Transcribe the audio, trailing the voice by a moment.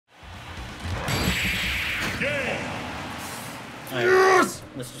Yes!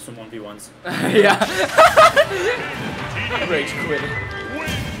 Let's do some 1v1s. Yeah. Rage quit.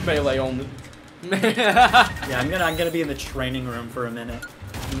 Melee only. Yeah, I'm gonna be in the training room for a minute.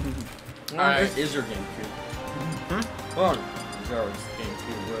 Alright. Where is your GameCube? Oh, Zero's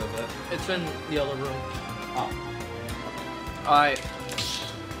GameCube. Where is it? It's in the other room. Oh. Alright.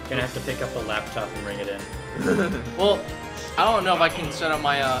 Gonna have to pick up the laptop and bring it in. Well, I don't know if I can set up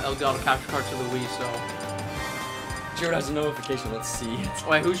my Elgato capture card to the Wii, so. Jared has a notification. Let's see.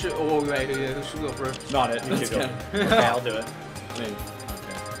 Wait, who should? Oh, wait, who should go first? Not it. You should go. Okay, I'll do it. I mean,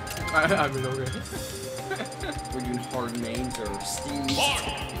 I mean, okay. we're doing hard mains or Steve's.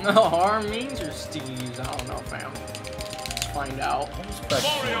 No, harm means or Steve's. I don't know, fam. Let's find out.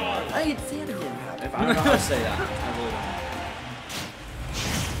 I get the other game. If I don't know how to say that, I really don't.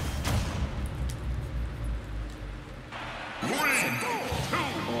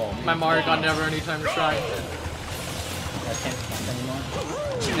 Oh, My Mario got never any time to shine. I can't camp anymore.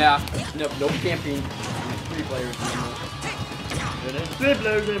 Yeah. Nope, no camping. 3 players. You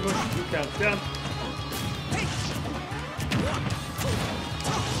count down.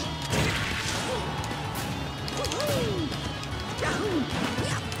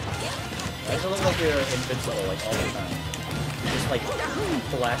 Why does it look like you're invincible like all the time? Just like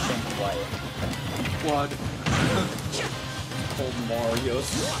flashing white. Quad. Old Mario's.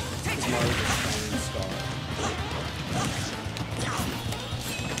 Because Mario's a shining star.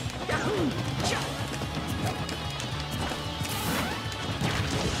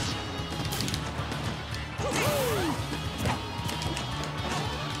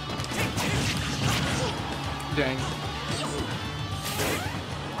 Dang.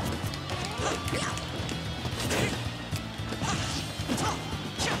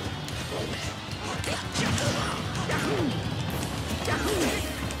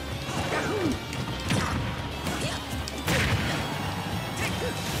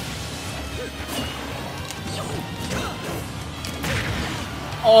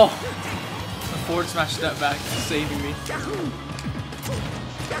 Oh! The forward smash step back, saving me.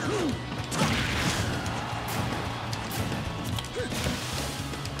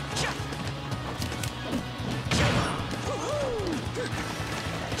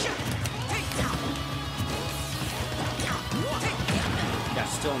 Yeah,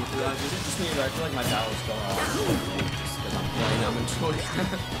 still in the just means I feel like my battle's going off. Just because I'm playing, I'm enjoying it.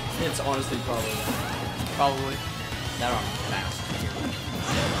 It's honestly probably that. Probably. That on fast.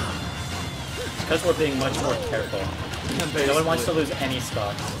 It's because we're being much more careful. No one wants to lose any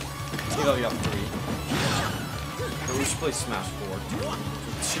stocks. You know you have 3. But we should play Smash 4 too.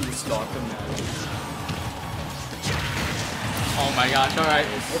 2 stock and then. Oh my gosh, alright.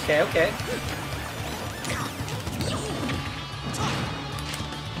 Okay, okay.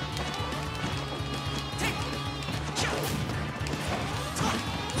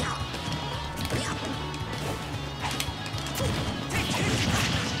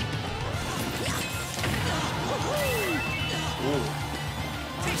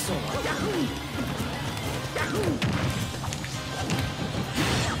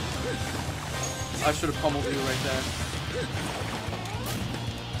 I should have pummeled you right there.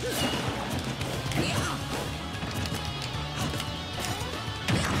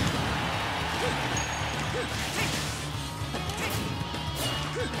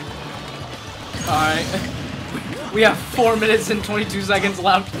 Alright. We have 4 minutes and 22 seconds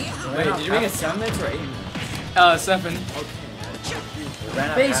left. Wait, did you make it 7 minutes or 8 minutes? 7. Okay.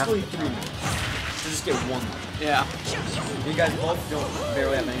 Basically 3 minutes. So just get 1 minute. Yeah. You guys both don't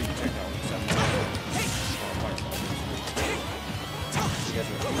barely have any projectiles. You guys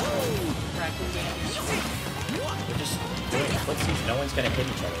We're just doing footsies. No one's gonna hit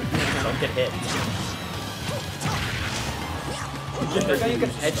each other. Don't get hit. I forgot you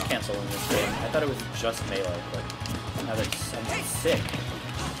can edge cancel in this game. I thought it was just melee, but now that's I'm sick.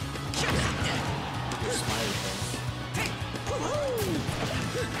 smiley face.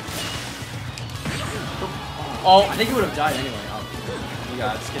 Oh, I think he would have died anyway. Oh, you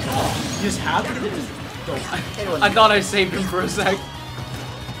got it. You just have to just go. I thought I saved him for a sec.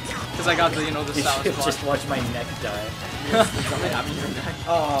 Because I got the, you know, the You sour should spot. just watch my neck die. Something happened to your neck.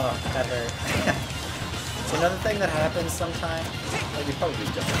 Oh, that hurt. It's another thing that happens sometimes, like you probably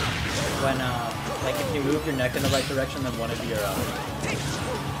don't, when, like if you move your neck in the right direction, then one of your, like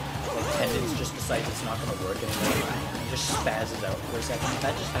tendons just decides it's not going to work anymore. It just spazzes out for a second.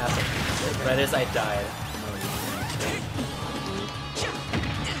 That just happened right as I died.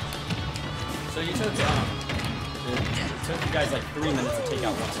 So you took, it took you guys like 3 minutes to take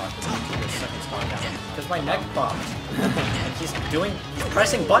out one stock, but then you took a second stock down. Because my neck popped. And he's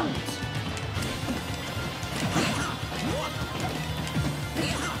pressing buttons.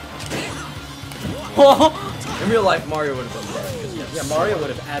 In real life, Mario would have been dead. 'Cause he has Yeah, Mario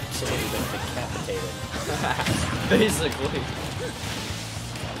would have absolutely been decapitated. basically.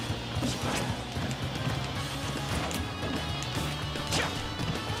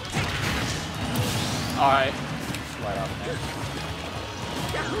 Alright. Slide off there.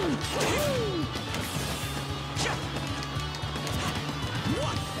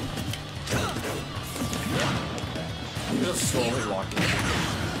 I'm just slowly walking.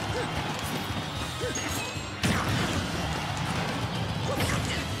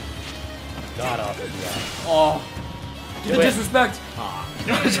 God awful guy. Oh. The disrespect!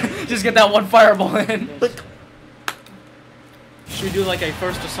 Just get that one fireball in. Should we do like a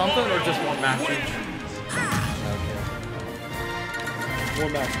first or something, or just one match each?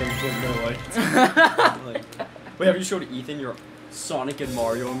 One match, then no way. Like, wait, have you showed Ethan your Sonic and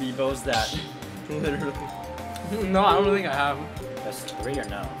Mario amiibos that literally... No, I don't think I have. Best 3 or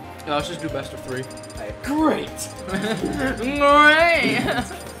no? No, let's just do best of 3. Great! Great!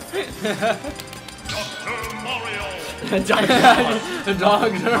 The The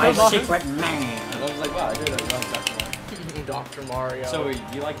dog. My secret man. I was like, wow, I did that wrong. Dr. Mario. So,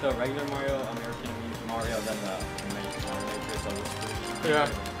 you like the regular Mario, American Mario, then the Mario Maker, so this Yeah.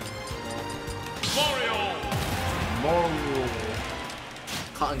 Mario!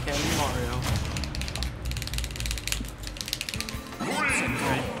 Cotton Candy Mario.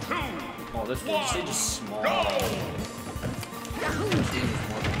 Oh, this one, say just small.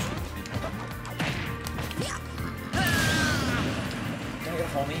 Can I get a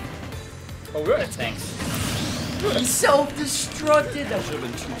homie? Oh, good. Thanks. He self-destructed! That should have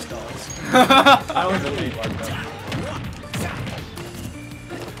been 2 stars. I don't even think like that.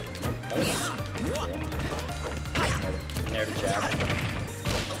 Nair to jab.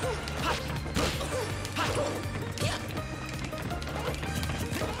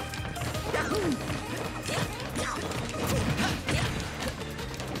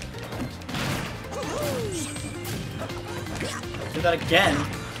 Do that again.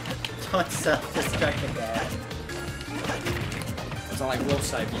 Don't self-destruct again. It's not like low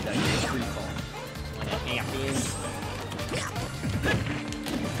side beat that you just recall. When it happens.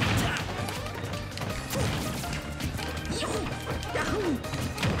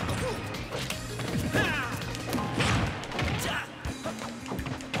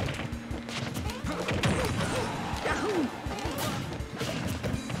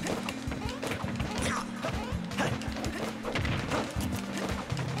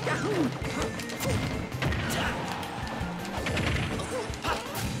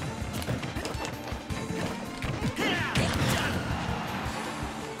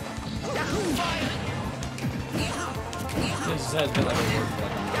 This has been like a word for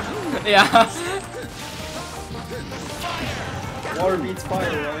like a Yeah. water beats fire,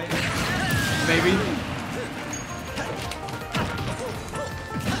 right? Maybe.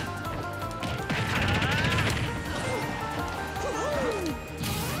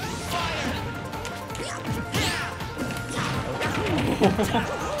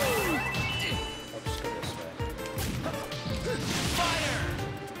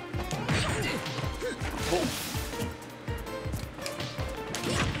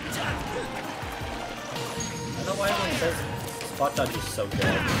 I don't know why everyone says spot dodge is so good.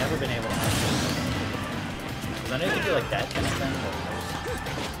 I've never been able to actually. Because I know you can do like that kind of thing.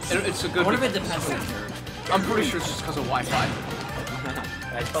 It's a I good. wonder if it depends on the character. I'm pretty sure it's just because of Wi-Fi.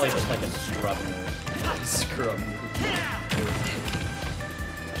 It's probably just like a scrub move. Scrub.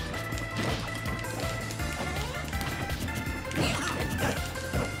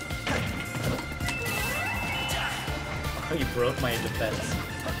 Oh, you broke my defense.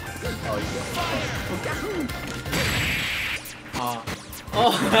 Oh, you Oh,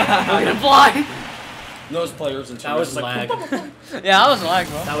 look at fly. Those players in That was lag. Yeah, that was lag,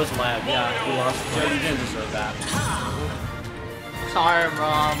 bro. That was lag. Yeah, you lost. Joe, you didn't deserve that. Sorry, bro.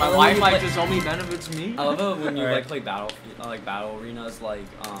 My love when you Wi-Fi play- just only benefits me. I love it when you Alright. like play battle arenas, like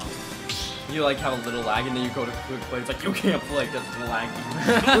you like have a little lag and then you go to quick play. It's like you can't play because it's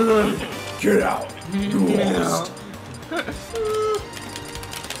laggy. Get out. You lost.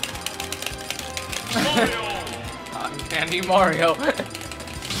 Cotton Candy Mario.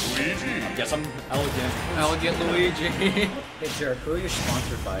 Guess I'm elegant. Elegant Luigi. Hey, Jared, who are you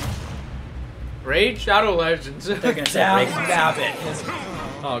sponsored by? Raid Shadow Legends. They're gonna say Dab Rick. Rabbit.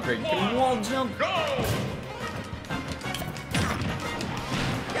 Oh great. You can wall jump.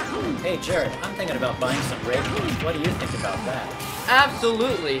 Hey, Jared, I'm thinking about buying some Raycons. What do you think about that?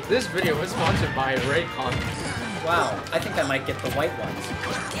 Absolutely. This video is sponsored by Raycon. Wow, I think I might get the white ones.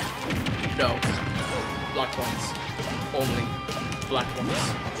 No. Black ones. Only black ones.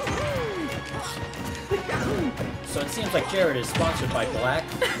 So it seems like Jared is sponsored by Black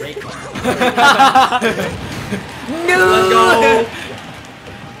Raycon. No! Let's go!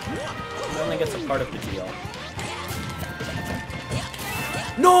 He only gets a part of the deal.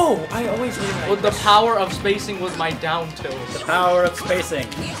 No! I always win. Well, the power of spacing was my down tilt. The power of spacing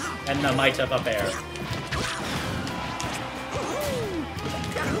and the might of up air.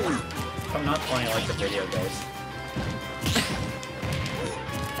 If I'm not playing, I like the video goes.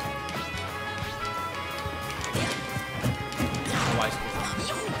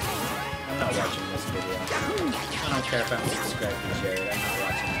 I'm not watching this video. I don't care if I'm subscribed to Jared, I'm not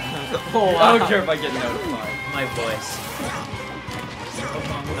watching it. Oh, I don't care if I get notified. My voice.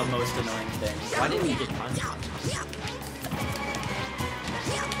 Among the most annoying things. Why didn't you get content?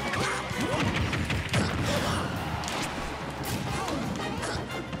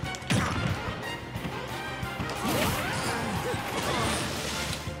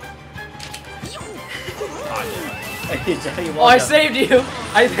 Oh, I saved you,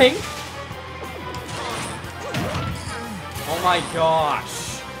 I think. Oh my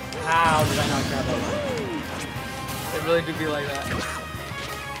gosh. How did I not grab that? It really do be like that.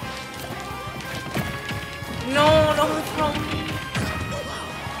 No, don't throw me.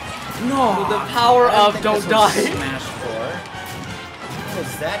 No. With the power of don't die. Smash 4. What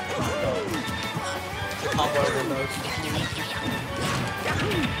is that combo? Combo of those.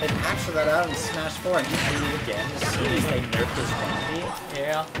 It actually got out in Smash 4 and you do it again as soon as they nerfed his bounty.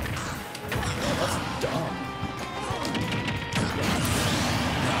 Yeah. That's dumb.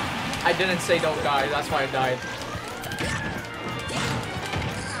 I didn't say don't die, that's why I died.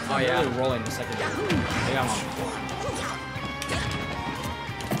 Oh yeah. Really rolling the second game. They got one.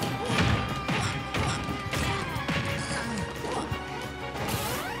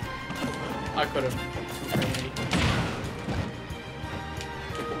 I could have.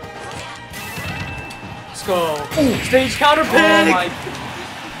 Let's go. Stage counter pick! Oh my.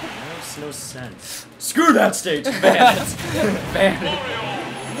 Makes no sense. Screw that stage. Ban it. Ban it.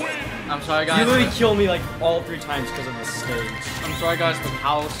 I'm sorry guys. You literally killed me like all 3 times because of this stage. I'm sorry guys, the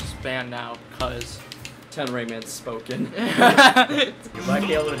house is banned now, cause 10 Rayman's spoken. You might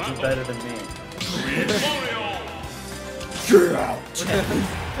be able to do better than me. Get out!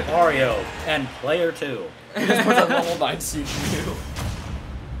 Mario and player 2. Just put that level 9 CPU.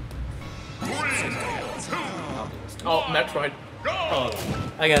 oh, Metroid. Oh,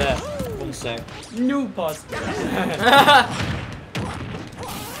 I gotta. 1 sec. New pause.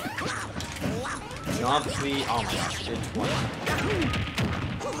 Jump tweet. Oh my gosh, did 20.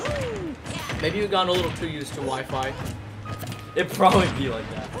 Maybe you got a little too used to Wi-Fi. It'd probably be like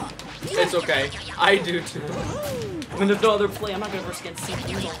that. It's okay. I do too. I mean, there's no other play. I'm not gonna risk against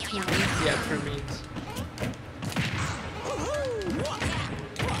CPU. Yeah, true means.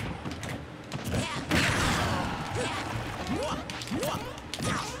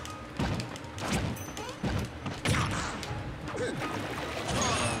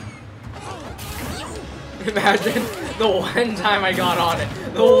 Imagine the one time I got on it.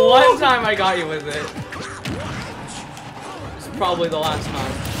 The one time I got you with it. It's probably the last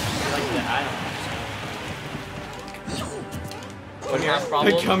time. Like that. I don't When you have a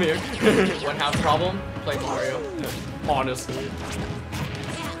problem, Come here. when you have a problem, play Mario. Honestly.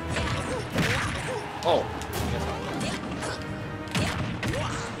 Oh.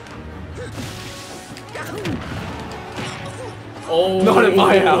 Oh, Not in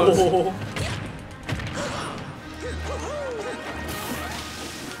my house.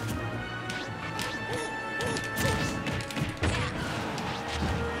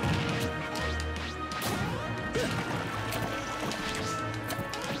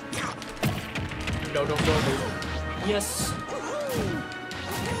 No, don't go. Yes.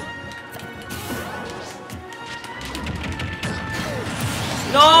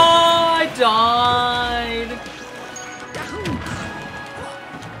 No, I died.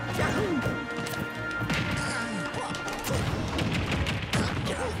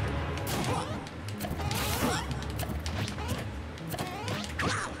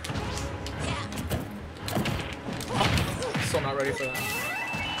 Still not ready for that.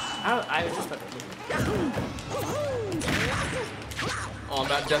 I was just about to. Oh,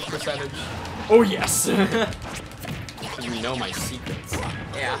 I'm at death percentage. Oh yes. You know my secrets.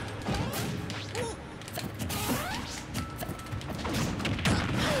 Yeah.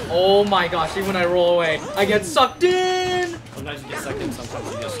 Oh my gosh, even when I roll away, I get sucked in! Sometimes you get sucked in,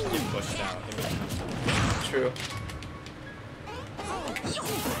 sometimes you just get pushed out. True.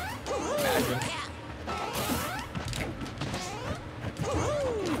 Imagine.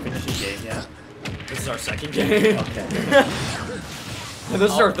 Finish the game yet? This is our second game. Okay.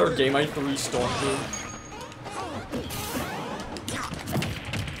 This is our third game. I 3 storm through.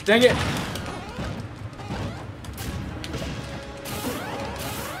 Dang it!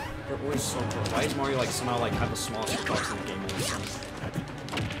 They're always so good. Why is Mario like somehow like have the smallest bugs in the game?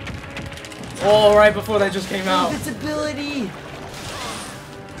 Oh, right before that just came out. Invincibility!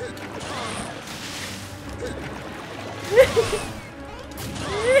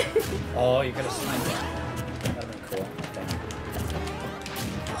 Oh, you could have slimed it. That'd have been cool. Thank you.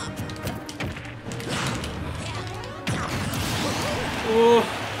 Ooh.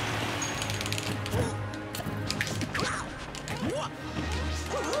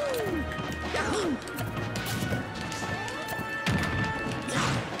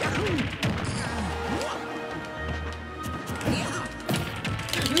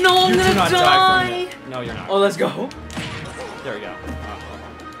 No, I'm You do gonna not die die! from it. No, you're not. Oh, let's go. There we go.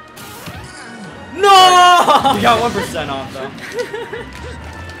 No! You got 1% off though.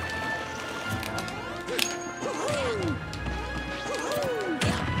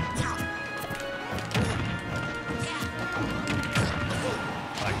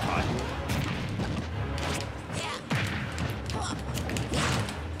 I caught you.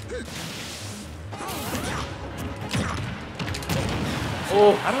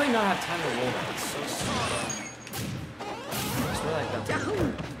 Oh, How do I not have time to roll that? It's so stupid. It's really like that.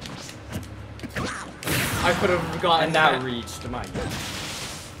 I could have gotten And that reached my god.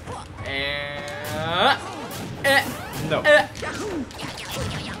 No.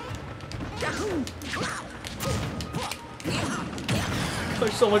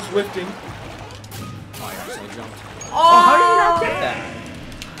 There's so much lifting. Oh, I actually jumped. Oh, How did you not get that?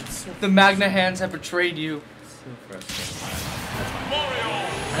 The Magna hands have betrayed you. So frustrating.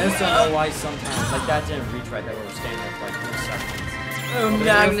 I just don't know why sometimes, like that didn't reach right there when I was standing there for like 2 seconds. Oh, But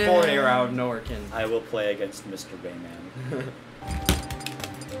there's a forward air out of nowhere can. I will play against Mr. Bayman.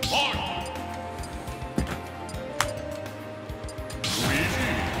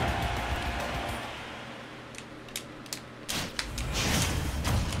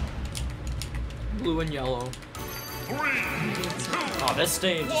 Blue and yellow. Oh, this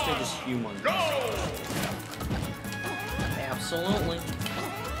stage is humongous. Absolutely.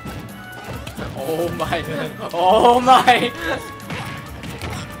 Oh my. Oh my.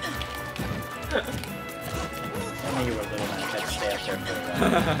 Only you were little enough. I'd stay up there for a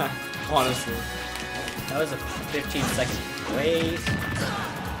while. Honestly. That was a 15-second waste.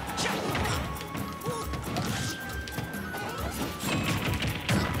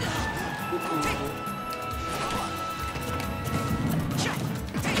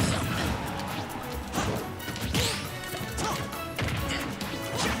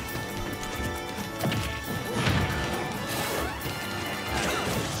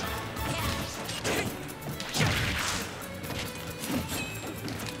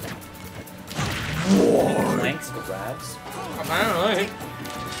 Thanks, grabs. Apparently.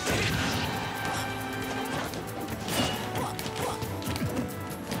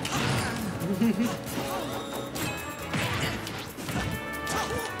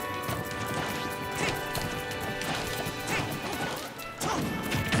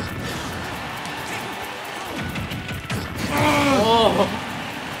 Oh.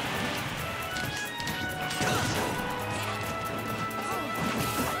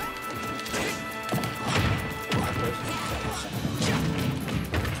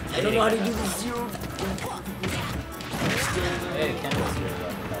 I don't know how to do the zero. Hey, can't do zero.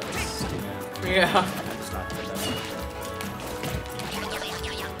 That was stupid. Yeah. I just not put that in there.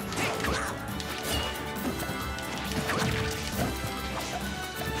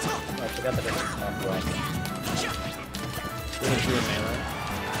 I forgot that it was halfway. Did it do a melee?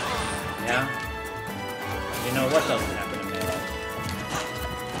 Yeah? You know what doesn't happen in melee?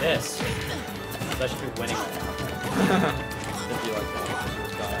 This. Especially if you're winning right now. If you like that.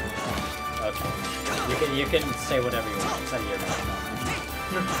 Okay. You can say whatever you want. It's out of your mouth.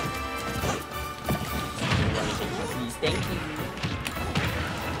 Please, thank you.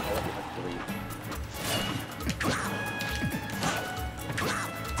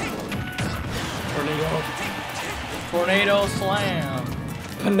 Tornado slam.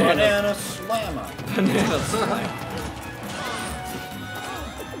 Banana slammer. Banana slam.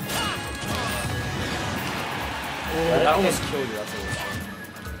 Oh, that almost killed you. That's what it was.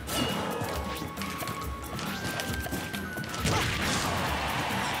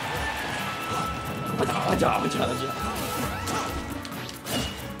 Watch out.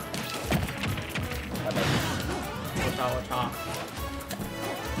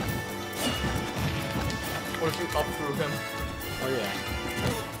 What if you up through him? Oh yeah.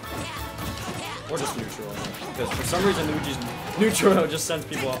 Or just neutral. Because for some reason, neutral just sends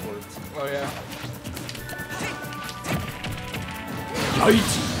people upwards. Oh yeah.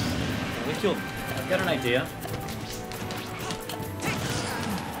 They killed. I've got an idea.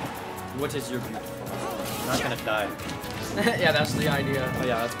 What is your beautiful? I'm not gonna die. Yeah, that's the idea. Oh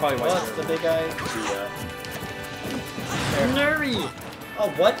yeah, that's probably why. What's the big idea? Nuri! Oh,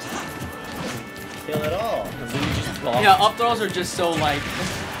 what? Kill it all. Yeah, up throws are just so like.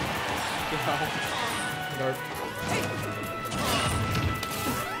 You know, dark.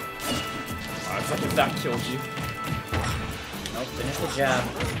 It's like if that killed you. Nope, finish the jab.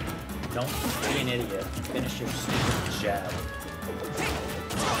 Don't be an idiot. Finish your stupid jab.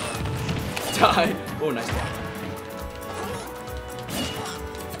 Die. Oh, nice one.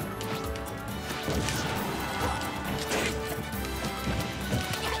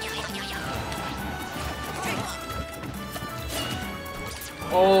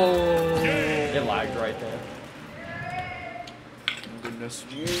 Oh. It lagged right there. Goodness.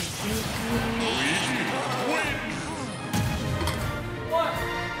 What?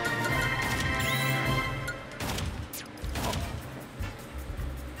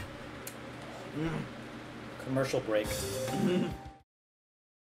 Commercial break.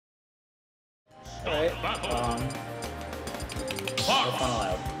 Alright, no fun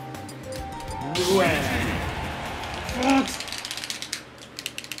allowed.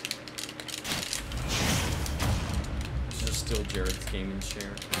 This is still Jared's gaming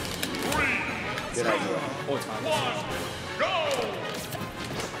share. Good idea. Oh, it's not.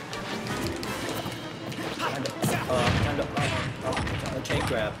 Chain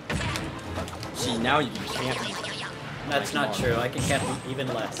grab. See, now you can't. That's not true. I can camp even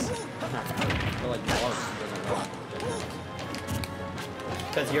less. But like Mars doesn't work.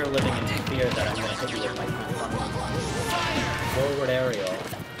 Because you're living in fear that I'm gonna hit you with my forward aerial.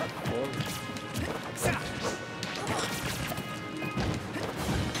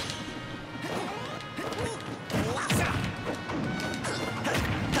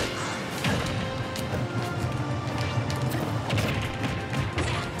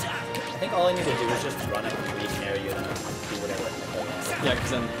 I think all I need to do is just run it and re-snare you and do whatever. Yeah,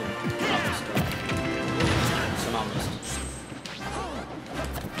 because then you can almost go. Some almost.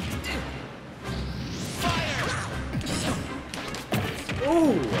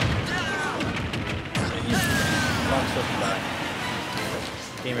 Ooh! Bombs doesn't die.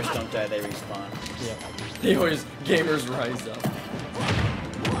 Gamers don't die, they respawn. Yeah. They always, gamers rise up.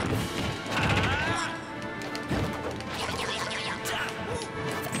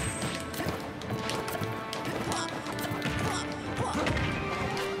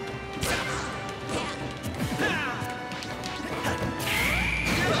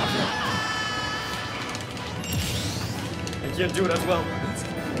 I can't do it as well.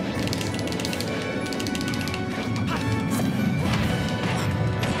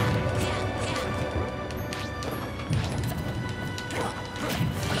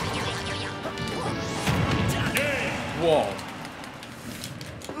 Whoa.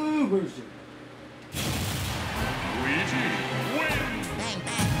 Where's it? Luigi wins!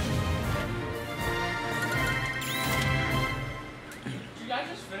 Did you guys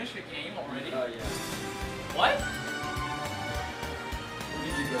just finish the game already? Oh, yeah. What?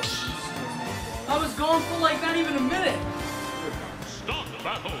 I was going for like not even a minute. Stop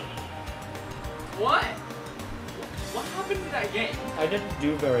battle! What? What happened to that game? I didn't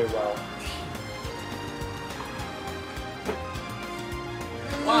do very well.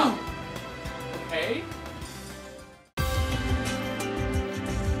 Wow.